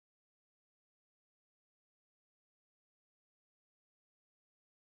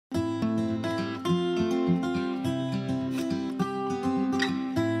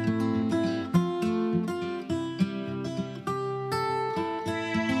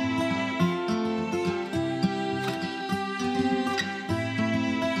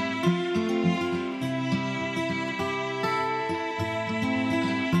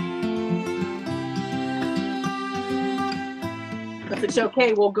it's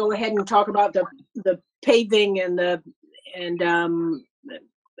okay, we'll go ahead and talk about the paving and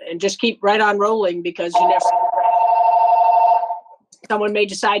just keep right on rolling, because you never, someone may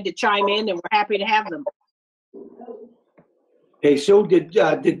decide to chime in, and we're happy to have them. Hey, Sue, did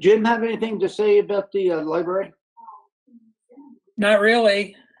Jim have anything to say about the library? Not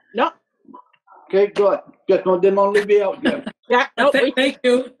really. No. Okay, good. Just didn't want to leave you out, Jim. Yeah. No, Thank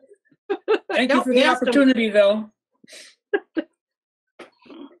you. Thank you for the opportunity, though.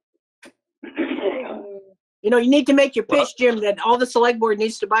 You know, you need to make your pitch, Jim, that all the select board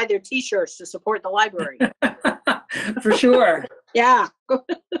needs to buy their T-shirts to support the library. For sure. Yeah.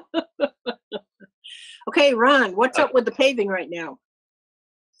 Okay, Ron, what's up with the paving right now?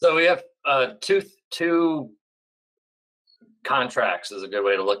 So we have two contracts is a good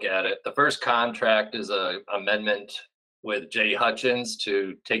way to look at it. The first contract is a amendment with J. Hutchins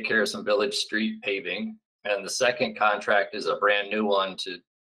to take care of some village street paving. And the second contract is a brand new one to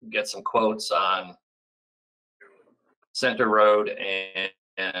get some quotes on Center Road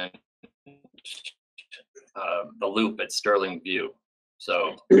and the loop at Sterling View.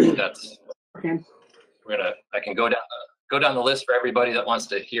 So that's, Okay. I can go down the list for everybody that wants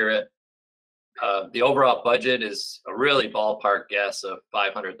to hear it. The overall budget is a really ballpark guess of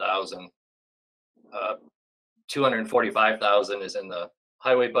 500,000. 245,000 is in the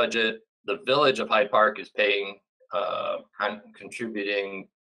highway budget. The village of Hyde Park is paying, contributing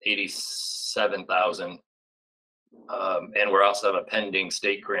 87,000. And we're also have a pending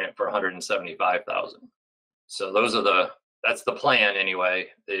state grant for 175,000. So that's the plan anyway.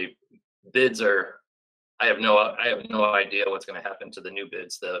 The bids are, I have no idea what's going to happen to the new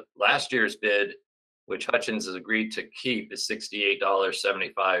bids. The last year's bid, which Hutchins has agreed to keep, is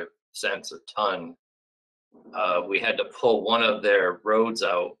 $68.75 a ton. We had to pull one of their roads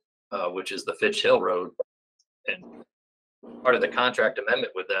out, which is the Fitch Hill Road, and part of the contract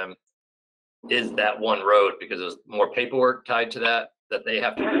amendment with them is that one road, because there's more paperwork tied to that they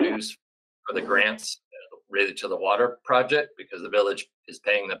have to produce for the grants related to the water project, because the village is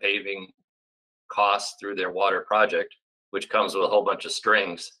paying the paving costs through their water project, which comes with a whole bunch of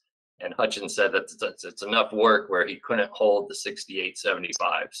strings. And Hutchins said that it's enough work where he couldn't hold the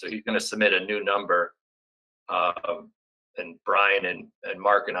 68.75, so he's going to submit a new number. And Brian and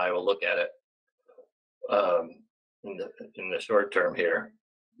Mark and I will look at it in the short term here.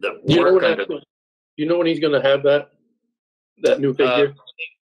 You know when he's going to have that new figure?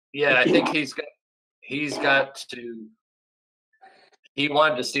 Yeah, I think he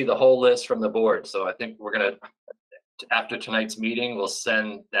wanted to see the whole list from the board. So I think we're going to, after tonight's meeting, we'll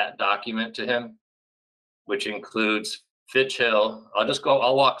send that document to him, which includes Fitch Hill.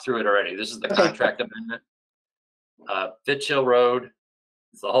 I'll walk through it already. This is the contract amendment. Fitch Hill Road,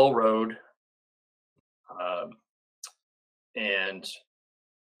 it's the whole road. And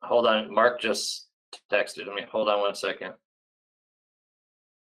hold on, Mark just texted. Hold on one second.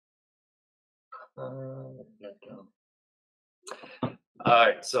 All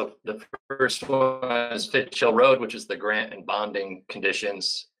right, so the first one is Fitch Hill Road, which is the grant and bonding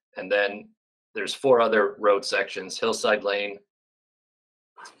conditions. And then there's 4 other road sections: Hillside Lane,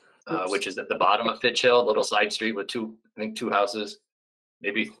 which is at the bottom of Fitch Hill, a little side street with two houses,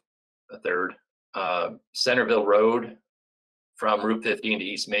 maybe a third. Centerville Road from Route 15 to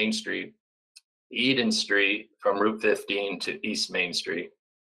East Main Street. Eden Street from Route 15 to East Main Street.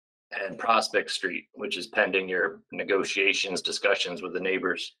 And Prospect Street, which is pending your negotiations, discussions with the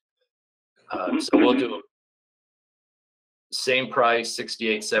neighbors. So we'll do same price,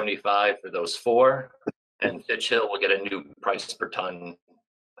 $68.75 for those 4. And Fitch Hill will get a new price per ton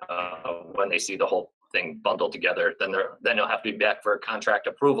when they see the whole thing bundled together. Then they'll have to be back for a contract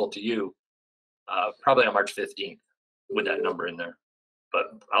approval to you, probably on March 15th with that number in there.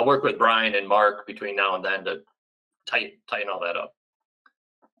 But I'll work with Brian and Mark between now and then to tighten all that up.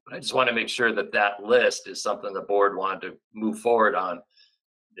 But I just want to make sure that list is something the board wanted to move forward on.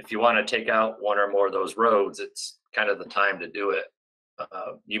 If you want to take out one or more of those roads, it's kind of the time to do it.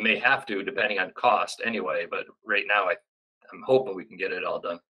 You may have to, depending on cost anyway, but right now I'm hoping we can get it all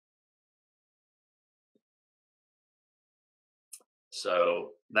done.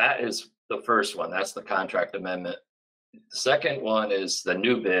 So that is the first one. That's the contract amendment. The second one is the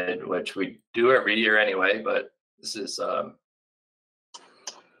new bid, which we do every year anyway, but this is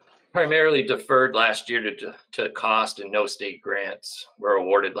primarily deferred last year to cost, and no state grants were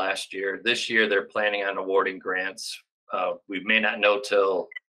awarded last year. This year they're planning on awarding grants. We may not know till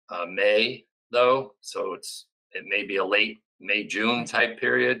May though, so it may be a late May, June type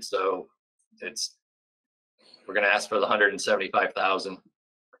period. So we're going to ask for the 175,000.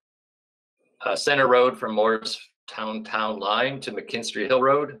 Center Road from Morris town line to McKinstry Hill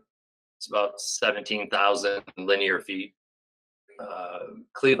Road. It's about 17,000 linear feet.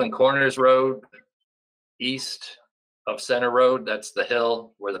 Cleveland Corners Road, east of Center Road, that's the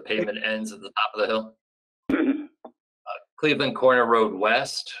hill where the pavement ends at the top of the hill. Cleveland Corner Road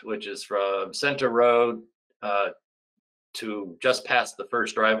West, which is from Center Road to just past the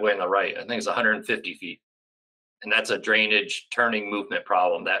first driveway on the right. I think it's 150 feet. And that's a drainage turning movement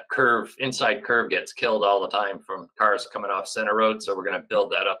problem. That curve, inside curve gets killed all the time from cars coming off Center Road. So we're going to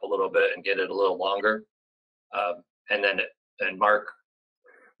build that up a little bit and get it a little longer. And Mark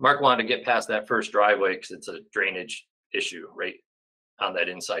wanted to get past that first driveway because it's a drainage issue right on that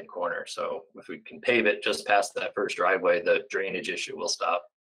inside corner. So if we can pave it just past that first driveway, the drainage issue will stop.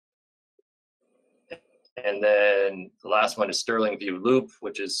 And then the last one is Sterling View Loop,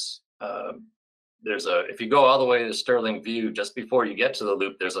 which is, if you go all the way to Sterling View, just before you get to the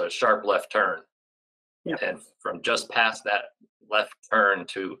loop, there's a sharp left turn. Yeah. And from just past that left turn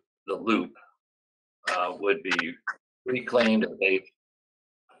to the loop would be reclaimed and paved.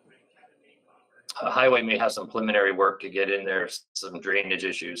 Highway may have some preliminary work to get in there, some drainage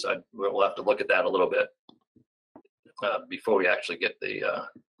issues. We'll have to look at that a little bit before we actually get the,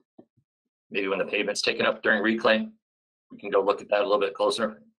 maybe when the pavement's taken up during reclaim, we can go look at that a little bit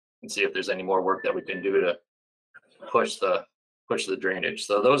closer and see if there's any more work that we can do to push the drainage.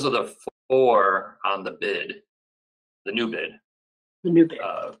 So those are the 4 on the bid, the new bid. The new bid.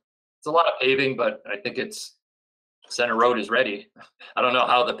 It's a lot of paving, but I think Center Road is ready. I don't know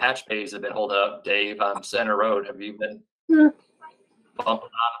how the patch pays have been holding up, Dave, on Center Road. Have you been bumping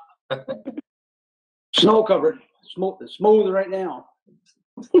on? Snow covered, smooth right now.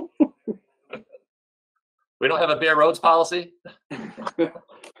 We don't have a bare roads policy?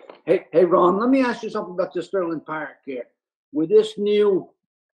 Hey, Ron, let me ask you something about the Sterling Park here. With this new,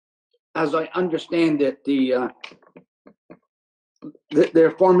 as I understand it,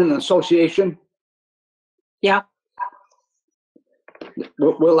 they're forming an association. Yeah.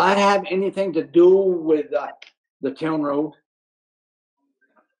 Will that have anything to do with the town road?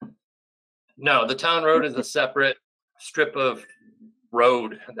 No, the town road is a separate strip of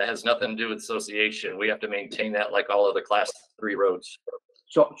road that has nothing to do with association. We have to maintain that like all other class 3 roads.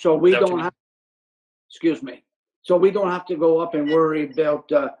 So we Is that what don't you have, excuse me, so we don't have to go up and worry about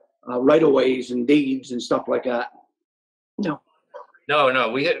right-of-ways and deeds and stuff like that? No. No,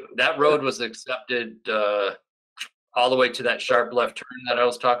 that road was accepted all the way to that sharp left turn that I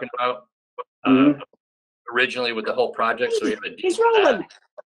was talking about. Originally with the whole project, so we have a deed. He's rolling.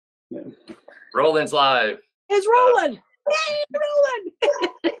 Roland's live. It's rolling. Yay,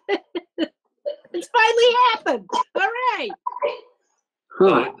 rolling. It's finally happened. Hooray.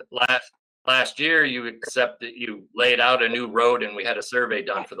 Huh. So last year you laid out a new road and we had a survey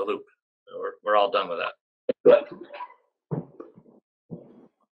done for the loop. So we're all done with that.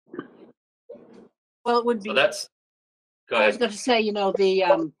 Well, it would be. So that's, go I was ahead. going to say,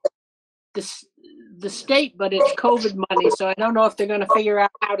 the state, but it's COVID money, so I don't know if they're going to figure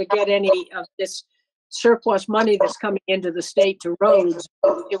out how to get any of this surplus money that's coming into the state to roads.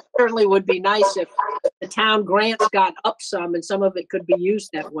 It certainly would be nice if the town grants got up some and some of it could be used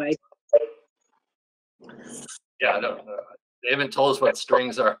that way. Yeah, no, they haven't told us what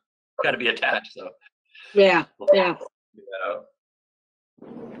strings are got to be attached. So Yeah.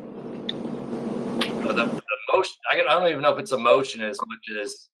 The motion, I don't even know if it's a motion as much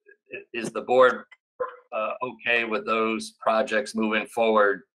as is the board okay with those projects moving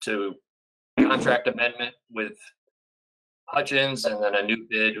forward to contract amendment with Hutchins and then a new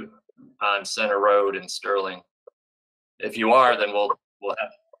bid on Center Road and Sterling. If you are, then we'll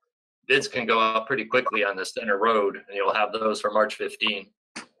have bids can go up pretty quickly on the Center Road, and you'll have those for March 15.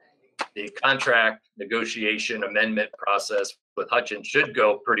 The contract negotiation amendment process with Hutchins should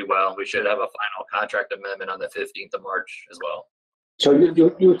go pretty well. We should have a final contract amendment on the 15th of March as well. So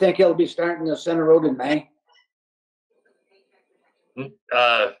you think it'll be starting the Center Road in May?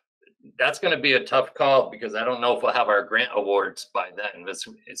 That's going to be a tough call because I don't know if we'll have our grant awards by then.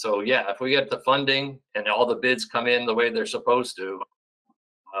 So yeah, if we get the funding and all the bids come in the way they're supposed to,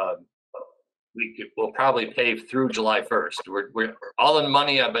 we'll probably pave through July 1st. We're all the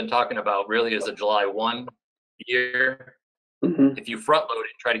money I've been talking about really is a July 1 year. Mm-hmm. If you front load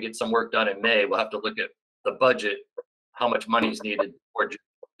it and try to get some work done in May, we'll have to look at the budget, how much money is needed for June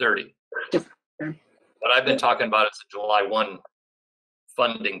 30. But I've been talking about it's a July 1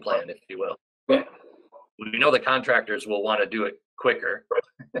 funding plan, if you will. Yeah. We know the contractors will want to do it quicker.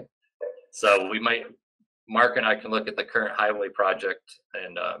 So we might, Mark and I can look at the current highway project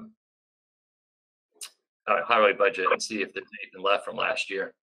and highway budget and see if there's anything left from last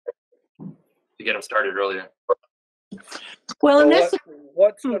year to get them started earlier. Well, So and that's,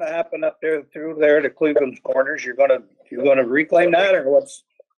 what's gonna happen up there through there to Cleveland's Corners? You're gonna reclaim that, or what's?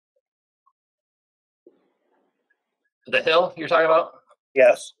 The hill you're talking about?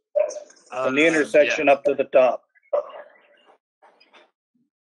 Yes, from the intersection up to the top.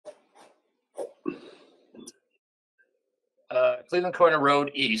 Cleveland Corner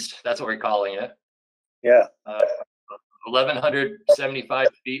Road East, that's what we're calling it. Yeah, 1,175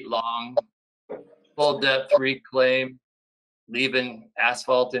 feet long, full depth reclaim, leaving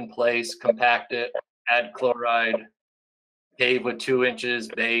asphalt in place, compact it, add chloride, pave with 2 inches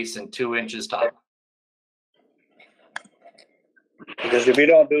base and 2 inches top. because if you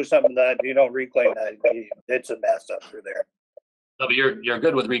don't do something that, you don't reclaim that, it's a mess up through there. No, but you're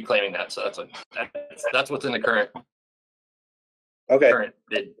good with reclaiming that, so that's what's in the current Okay,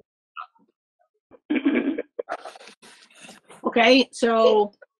 bid. okay,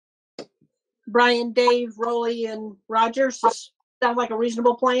 so Brian, Dave, Rolly, and Rogers, does that sound like a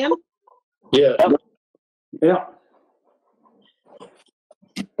reasonable plan? Yeah, Yeah.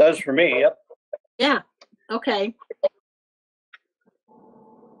 does for me, yep. Yeah, okay.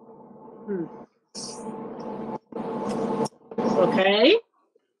 Okay.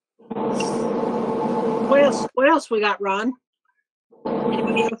 What else we got, Ron?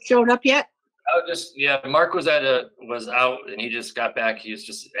 Anybody else showed up yet? Mark was out and he just got back. He's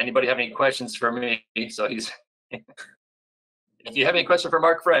just, anybody have any questions for me? So he's, if you have any question for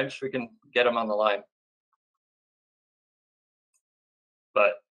Mark French, we can get him on the line.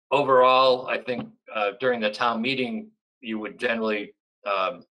 But overall, I think during the town meeting, you would generally,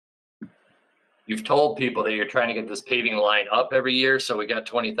 you've told people that you're trying to get this paving line up every year. So we got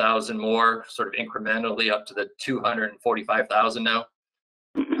 20,000 more, sort of incrementally up to the 245,000 now.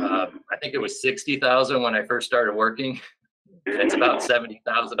 I think it was 60,000 when I first started working. And it's about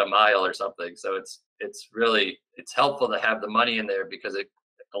 70,000 a mile or something. So it's really, it's helpful to have the money in there because it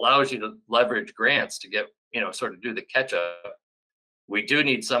allows you to leverage grants to get, sort of do the catch up. We do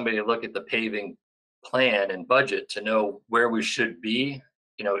need somebody to look at the paving plan and budget to know where we should be.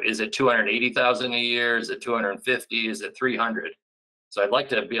 Is it 280,000 a year? Is it 250? Is it 300? So I'd like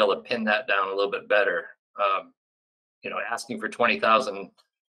to be able to pin that down a little bit better. Asking for 20,000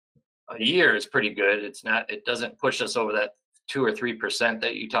 a year is pretty good. It doesn't push us over that 2 or 3%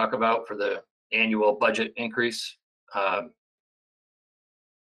 that you talk about for the annual budget increase. But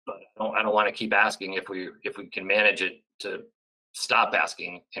I don't want to keep asking if we can manage it to stop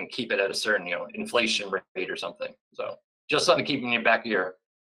asking and keep it at a certain, inflation rate or something. So just something to keep in your back of your,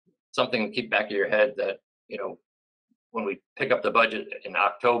 something to keep back of your head that, when we pick up the budget in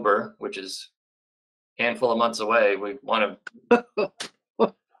October, which is a handful of months away, we want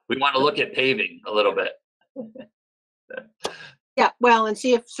to look at paving a little bit. Yeah, well, and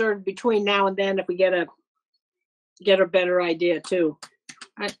see if sort of between now and then, if we get a better idea too.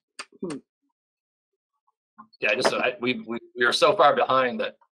 Yeah, we are so far behind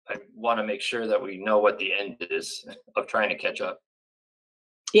that I want to make sure that we know what the end is of trying to catch up.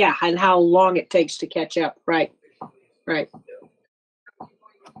 Yeah, and how long it takes to catch up. Right.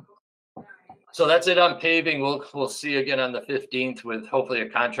 So that's it on paving. We'll see again on the 15th with hopefully a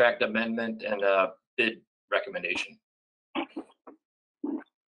contract amendment and a bid recommendation.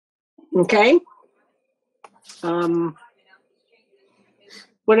 Okay.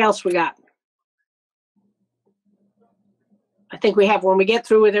 What else we got? I think we have, when we get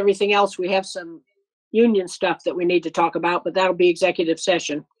through with everything else, we have some union stuff that we need to talk about, but that'll be executive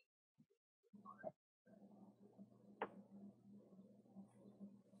session.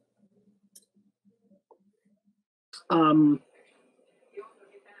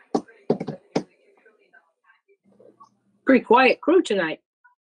 Pretty quiet crew tonight.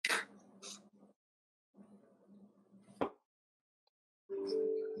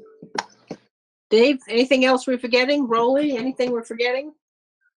 Dave, anything else we're forgetting? Rolly, anything we're forgetting?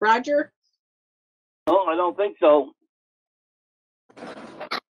 Roger? No, I don't think so.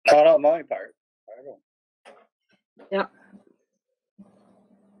 Not on my part. I don't. Yep.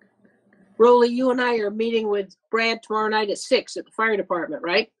 Rolly, you and I are meeting with Brad tomorrow night at 6 at the fire department,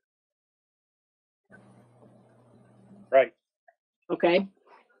 right? Right. Okay.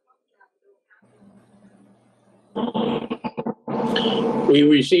 we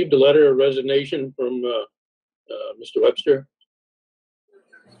received a letter of resignation from Mr. Webster.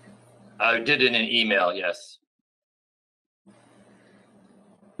 I did it in an email, yes.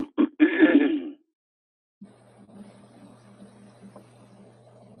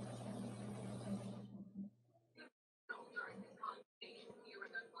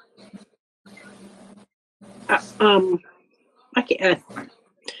 I can't,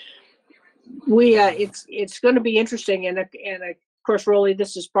 it's going to be interesting, and of course, Rolly,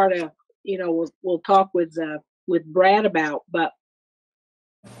 this is part of, we'll talk with Brad about, but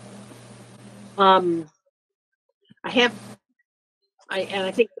I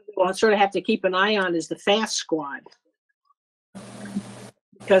think what I'll sort of have to keep an eye on is the fast squad,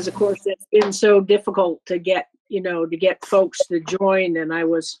 because of course it's been so difficult to get folks to join. And I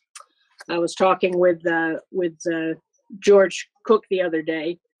was talking with George Cook the other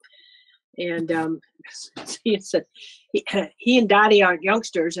day, and he said he and Dottie aren't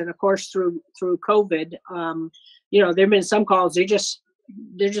youngsters, and of course through COVID, there've been some calls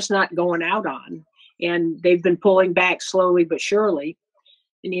they're just not going out on, and they've been pulling back slowly but surely.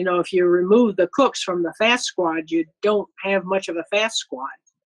 And if you remove the cooks from the fast squad, you don't have much of a fast squad,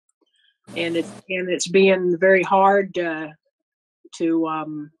 and it's being very hard to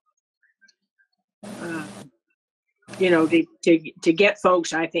get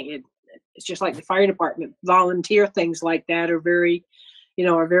folks. I think it's just like the fire department. Volunteer things like that are very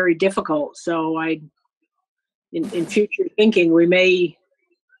difficult. So in future thinking, we may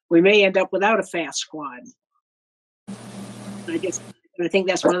end up without a fast squad. I think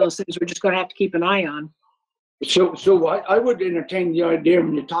that's one of those things we're just going to have to keep an eye on. So I would entertain the idea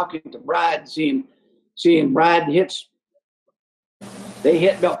when you're talking to Brad, seeing Brad they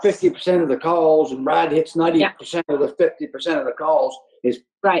hit about 50% of the calls, and Brad hits 90% of the 50% of the calls. Is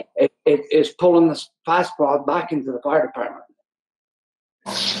right. Is pulling the fast squad back into the fire department.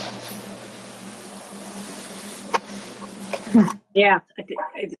 Yeah,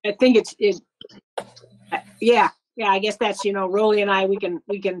 I think it's yeah. I guess that's, Rolly and I, we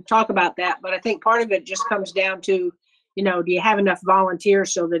can talk about that, but I think part of it just comes down to, do you have enough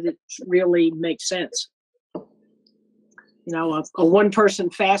volunteers so that it really makes sense? A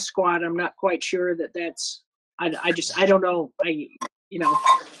one-person fast squad, I'm not quite sure that's, I don't know. I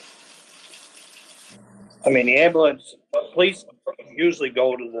mean, the ambulance, police usually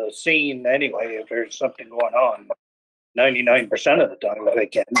go to the scene anyway if there's something going on, 99% of the time if they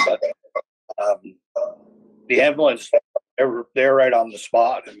can, but the ambulance, they're right on the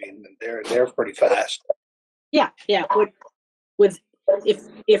spot. I mean, they're pretty fast. Yeah. With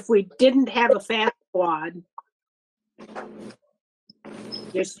if we didn't have a fast squad,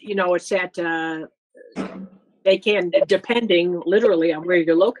 just it's that they can, depending literally on where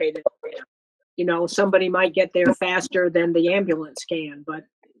you're located. Somebody might get there faster than the ambulance can, but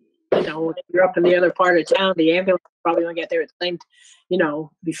if you're up in the other part of town, the ambulance probably won't get there at the same,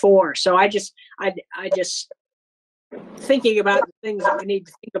 before. So I just thinking about the things that we need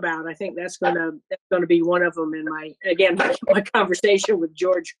to think about. I think that's gonna be one of them in my conversation with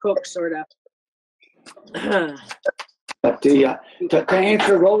George Cook, sort of. But to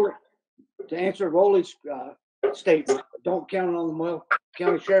answer Rolly's statement, don't count on the Moyle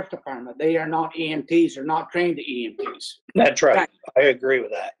County Sheriff's Department. They are not EMTs. They're not trained to EMTs. That's right. I agree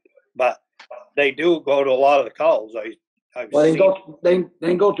with that. But they do go to a lot of the calls. They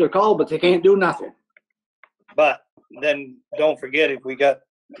can go to a call, but they can't do nothing. But then don't forget, if we got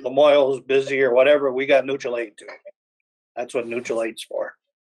Lamoille's busy or whatever, we got mutual aid too. That's what mutual aid's for.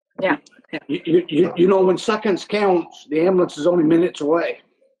 Yeah. When seconds counts, the ambulance is only minutes away.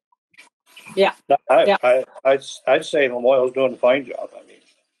 Yeah. I'd say Lamoille's doing a fine job. I mean.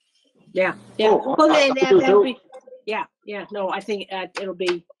 Yeah. Oh, well, that'll be. Yeah. No, I think it'll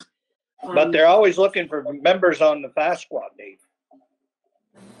be. But they're always looking for members on the fast squad, Dave.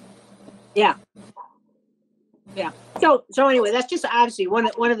 Yeah. So anyway, that's just obviously one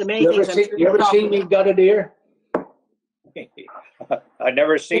of the main things. You ever seen me gut a deer? I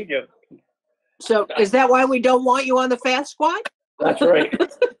never seen you. So is that why we don't want you on the fast squad? That's right.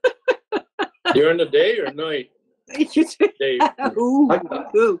 During the day or night? Dave. Ooh.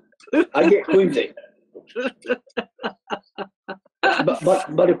 I get queasy.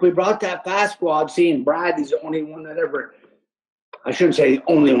 But if we brought that fast squad, seeing Brad, he's the only one that ever, I shouldn't say the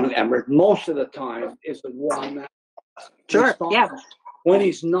only one ever, most of the time is the one that Sure, yeah. When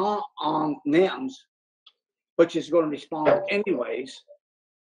he's not on NIMS, which is going to respond anyways,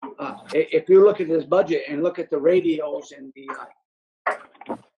 if you look at this budget and look at the radios and the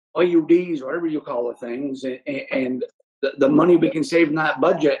IUDs, whatever you call the things, and the money we can save in that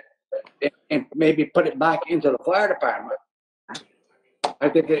budget and maybe put it back into the fire department, I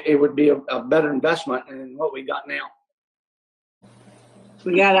think it would be a better investment than what we got now.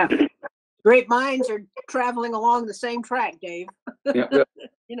 We got great minds are traveling along the same track, Dave. Yeah.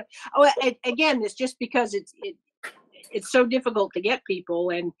 Again, it's just because it's so difficult to get people,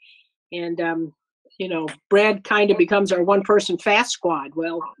 and Brad kind of becomes our one-person fast squad.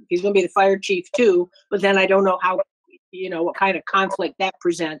 Well, he's going to be the fire chief too, but then I don't know how what kind of conflict that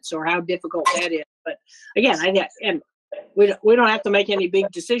presents or how difficult that is. But again, and we don't have to make any big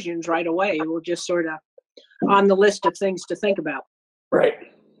decisions right away. We'll just sort of on the list of things to think about. Right.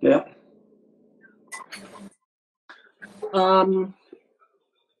 Yeah.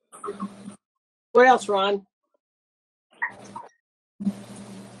 What else, Ron?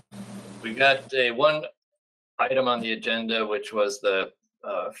 We got one item on the agenda, which was the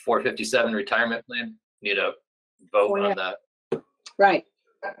 457 retirement plan. Need a vote on that. Right.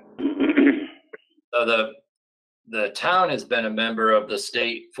 So the town has been a member of the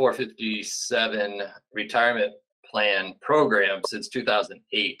state 457 retirement plan program since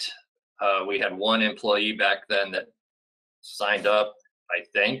 2008. We had one employee back then that signed up, I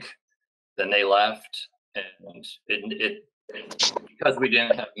think. Then they left, and it because we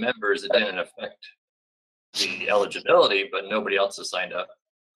didn't have members, it didn't affect the eligibility, but nobody else has signed up.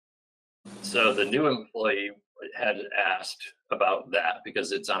 So the new employee had asked about that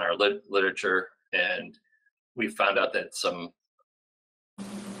because it's on our literature, and we found out that some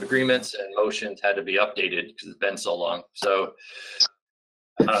agreements and motions had to be updated because it's been so long. So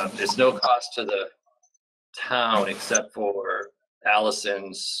it's no cost to the town except for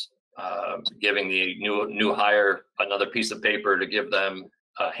Allison's giving the new hire another piece of paper to give them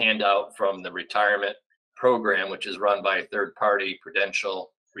a handout from the retirement program, which is run by a third-party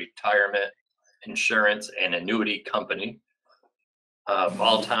Prudential Retirement Insurance and Annuity Company.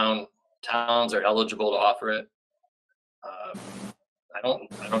 All towns are eligible to offer it. I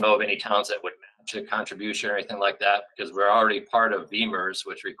don't know of any towns that would match a contribution or anything like that because we're already part of VEMR's,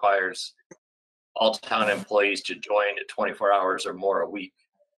 which requires all town employees to join at 24 hours or more a week.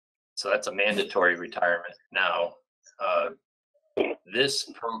 So that's a mandatory retirement now. This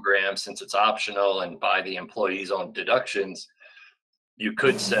program, since it's optional and by the employee's own deductions, you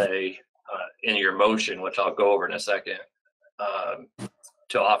could say in your motion, which I'll go over in a second,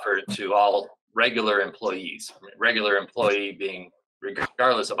 to offer it to all regular employees. Regular employee being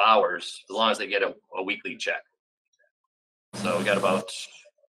regardless of hours, as long as they get a weekly check. So we got about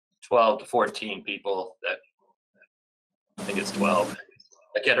 12 to 14 people that, I think it's 12,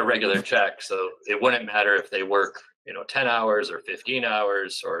 that get a regular check. So it wouldn't matter if they work 10 hours or 15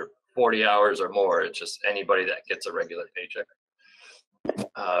 hours or 40 hours or more. It's just anybody that gets a regular paycheck.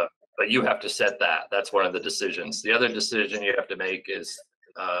 But you have to set that. That's one of the decisions. The other decision you have to make is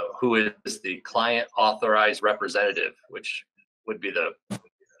who is the client authorized representative, which would be the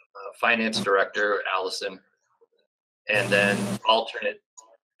finance director, Allison, and then alternate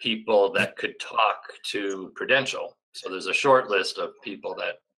people that could talk to Prudential. So there's a short list of people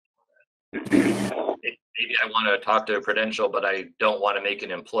that maybe I want to talk to Prudential, but I don't want to make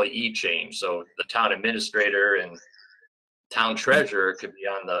an employee change. So the town administrator and town treasurer could be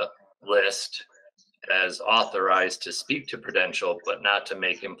on the list as authorized to speak to Prudential, but not to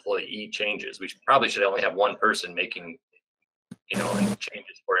make employee changes. We probably should only have one person making,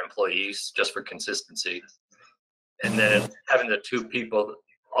 changes for employees just for consistency. And then having the two people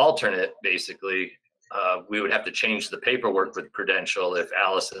alternate, basically, we would have to change the paperwork with Prudential if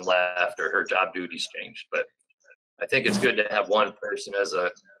Allison left or her job duties changed. But I think it's good to have one person as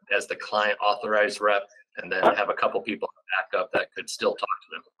the client authorized rep, and then have a couple people back up that could still talk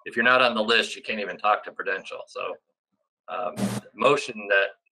to them. If you're not on the list, you can't even talk to Prudential. So the motion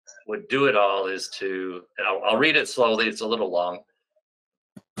that would do it all is to, and I'll read it slowly, it's a little long.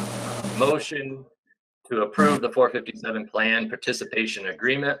 Motion to approve the 457 plan participation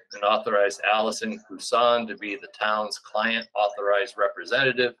agreement and authorize Allison Poussin to be the town's client authorized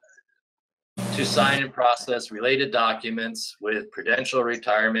representative to sign and process related documents with Prudential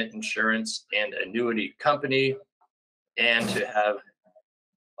Retirement Insurance and Annuity Company, and to have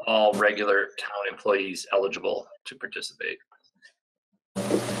all regular town employees eligible to participate.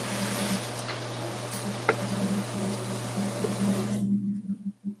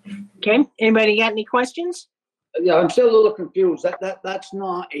 Okay, anybody got any questions? Yeah, I'm still a little confused. That's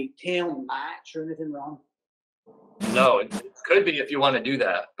not a town match or anything wrong. No, it could be if you want to do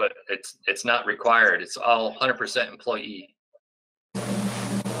that, but it's not required. It's all 100% employee.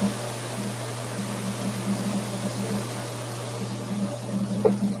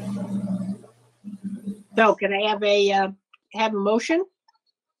 So can I have a motion?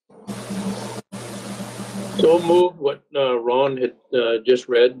 So move what Ron had just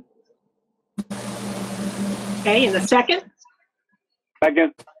read. Okay, and a second?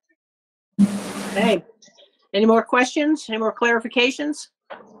 Second. Okay. Any more questions? Any more clarifications?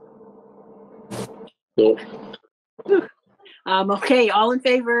 No. Okay, all in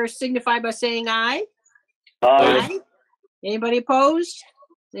favor signify by saying aye. Aye. Anybody opposed?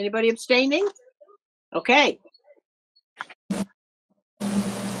 Anybody abstaining? Okay.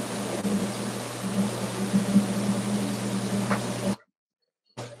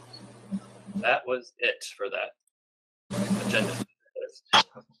 that was it for that agenda.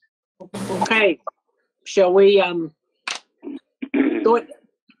 Okay, shall we, go it?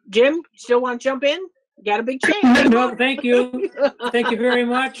 Jim, still want to jump in? Got a big change. No, thank you. Thank you very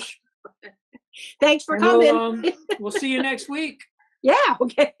much. Thanks for And coming. we'll see you next week. Yeah,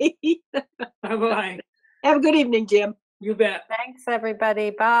 okay. Bye-bye. Have a good evening, Jim. You bet. Thanks,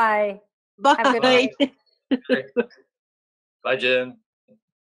 everybody. Bye. Have a good Bye. night. Bye, Jim.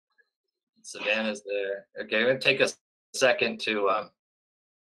 Savannah's there. Okay, I'm gonna take a second to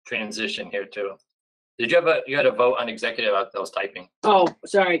transition here too. Did you had a vote on executive? I was typing. Oh,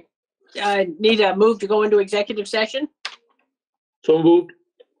 sorry. Need a move to go into executive session? So moved.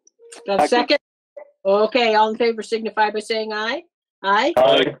 Got a second? Okay, all in favor signify by saying aye. Aye?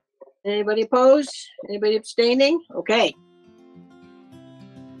 Aye. Anybody opposed? Anybody abstaining? Okay.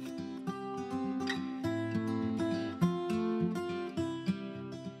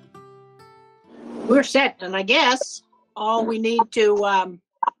 We're set, and I guess all we need to,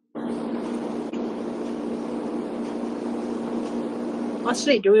 let's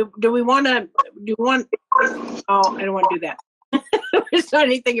see, do we want, oh, I don't want to do that. It's not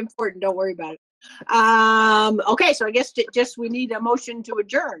anything important, don't worry about it. Okay, so I guess just we need a motion to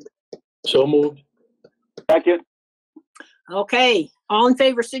adjourn. So moved. Second. Okay, all in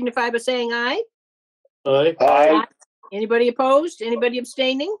favor signify by saying aye. Aye. Aye. Anybody opposed? Anybody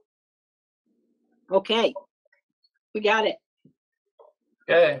abstaining? Okay, we got it.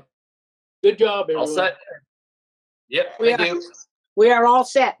 Okay, Good job, all everyone. set. Yep, We thank you. We are all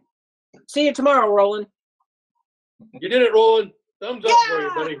set. See you tomorrow, Roland. You did it, Roland. Thumbs up for you,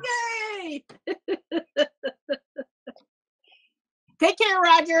 buddy. Yay! Take care,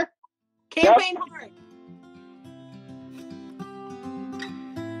 Roger. Campaign hard.